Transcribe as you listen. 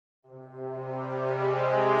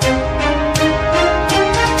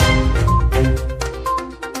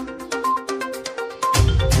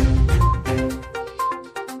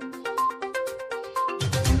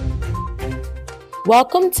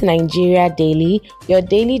Welcome to Nigeria Daily, your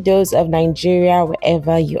daily dose of Nigeria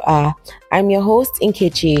wherever you are. I'm your host,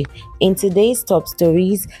 Nkechi. In today's top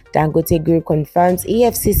stories, Dangote Group confirms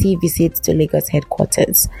EFCC visit to Lagos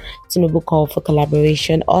headquarters. Tinubu call for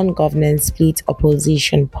collaboration on governance split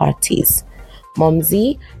opposition parties.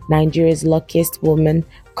 Mumzee, Nigeria's luckiest woman,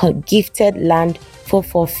 gifted land for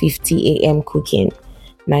 4:50 a.m. cooking.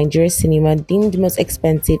 Nigeria's cinema deemed most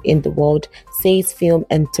expensive in the world, says film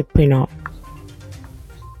entrepreneur.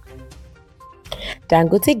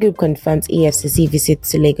 Dangote Group confirms EFCC visit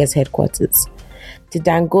to Lagos headquarters. The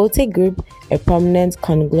Dangote Group, a prominent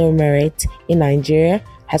conglomerate in Nigeria,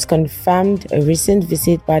 has confirmed a recent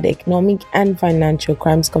visit by the Economic and Financial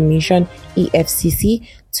Crimes Commission (EFCC)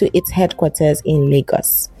 to its headquarters in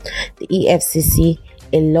Lagos. The EFCC,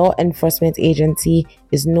 a law enforcement agency,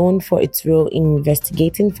 is known for its role in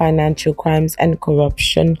investigating financial crimes and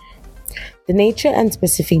corruption. The nature and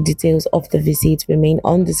specific details of the visit remain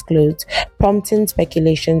undisclosed, prompting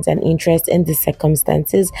speculations and interest in the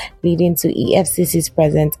circumstances leading to EFCC's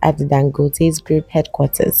presence at the Dangote Group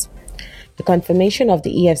headquarters. The confirmation of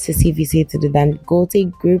the EFCC visit to the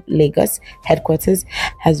Dangote Group Lagos headquarters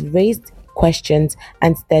has raised questions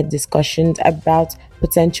and stirred discussions about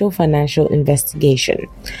potential financial investigation.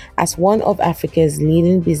 As one of Africa's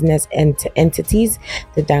leading business entities,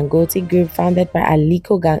 the Dangote Group, founded by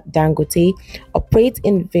Aliko Dangote, operates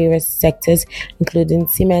in various sectors including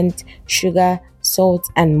cement, sugar, salt,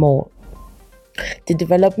 and more. The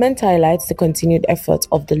development highlights the continued efforts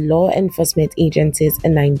of the law enforcement agencies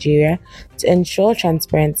in Nigeria to ensure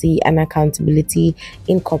transparency and accountability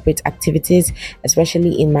in corporate activities,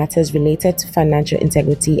 especially in matters related to financial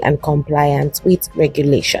integrity and compliance with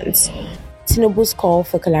regulations. Tinubu's call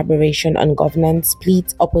for collaboration on governance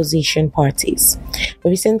split opposition parties. A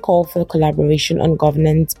recent call for collaboration on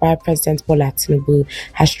governance by President Bola Tinubu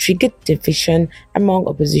has triggered division among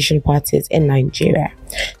opposition parties in Nigeria.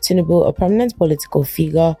 Tinubu, a prominent political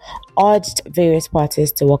figure, urged various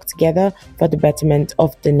parties to work together for the betterment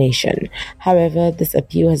of the nation. However, this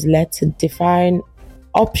appeal has led to differing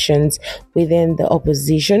options within the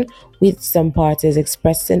opposition, with some parties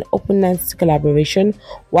expressing openness to collaboration,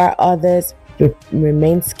 while others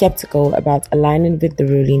remain skeptical about aligning with the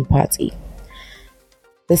ruling party.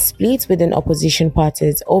 The split within opposition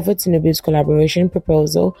parties over Tinubu's collaboration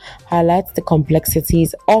proposal highlights the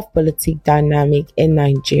complexities of political dynamic in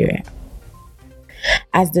Nigeria.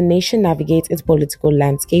 As the nation navigates its political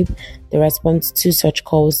landscape, the response to such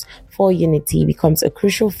calls for unity becomes a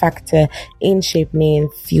crucial factor in shaping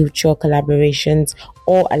future collaborations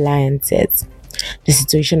or alliances. The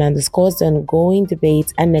situation underscores the ongoing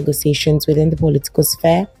debates and negotiations within the political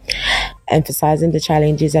sphere, emphasizing the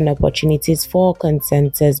challenges and opportunities for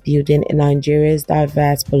consensus building in Nigeria's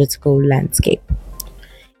diverse political landscape.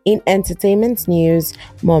 In entertainment news,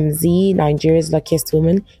 Mumzee, Nigeria's luckiest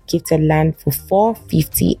woman, gifted land for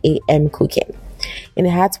 4:50 a.m. cooking. In a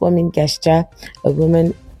heartwarming gesture, a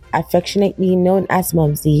woman affectionately known as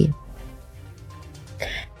Mumzee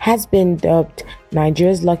has been dubbed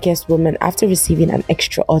Nigeria's luckiest woman after receiving an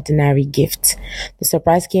extraordinary gift. The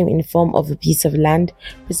surprise came in the form of a piece of land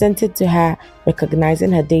presented to her,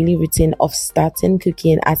 recognizing her daily routine of starting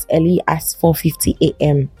cooking as early as 4:50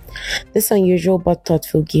 a.m. This unusual but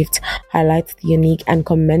thoughtful gift highlights the unique and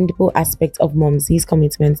commendable aspect of Mumzee's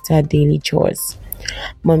commitment to her daily chores.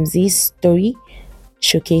 Mumzee's story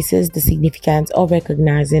showcases the significance of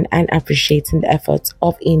recognizing and appreciating the efforts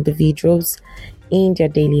of individuals in their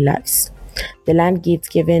daily lives. The land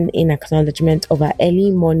gift given in acknowledgement of her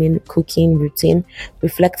early morning cooking routine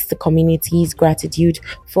reflects the community's gratitude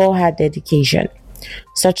for her dedication.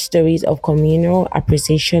 Such stories of communal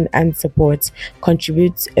appreciation and support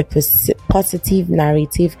contribute a positive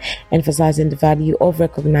narrative, emphasizing the value of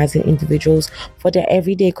recognizing individuals for their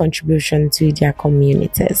everyday contribution to their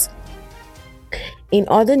communities. In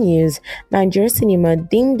other news, Nigeria's cinema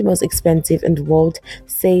deemed most expensive in the world,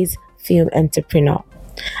 says film entrepreneur.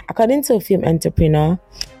 According to a film entrepreneur,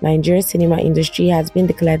 Nigeria's cinema industry has been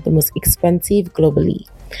declared the most expensive globally.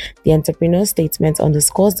 The entrepreneur's statement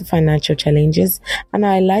underscores the financial challenges and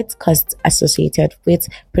highlights costs associated with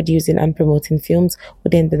producing and promoting films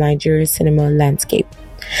within the Nigerian cinema landscape.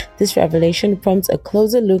 This revelation prompts a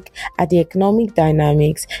closer look at the economic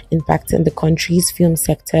dynamics impacting the country's film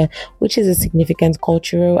sector, which is a significant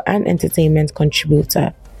cultural and entertainment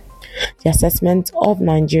contributor. The assessment of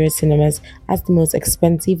Nigerian cinemas as the most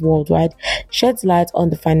expensive worldwide sheds light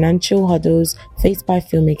on the financial hurdles faced by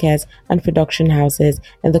filmmakers and production houses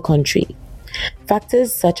in the country.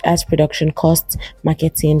 Factors such as production costs,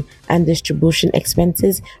 marketing, and distribution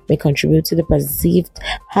expenses may contribute to the perceived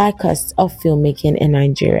high costs of filmmaking in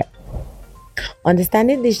Nigeria.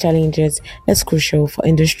 Understanding these challenges is crucial for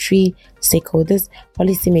industry stakeholders,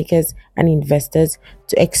 policymakers, and investors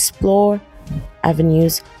to explore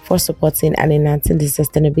avenues for supporting and enhancing the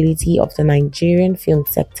sustainability of the Nigerian film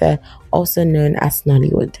sector, also known as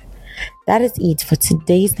Nollywood. That is it for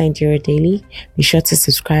today's Nigeria Daily. Be sure to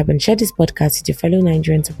subscribe and share this podcast with your fellow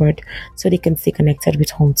Nigerians abroad so they can stay connected with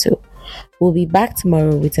home too. We'll be back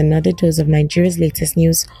tomorrow with another dose of Nigeria's latest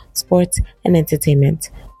news, sports, and entertainment.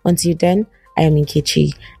 Until then, I am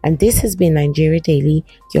Nkechi, and this has been Nigeria Daily,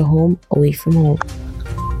 your home away from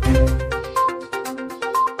home.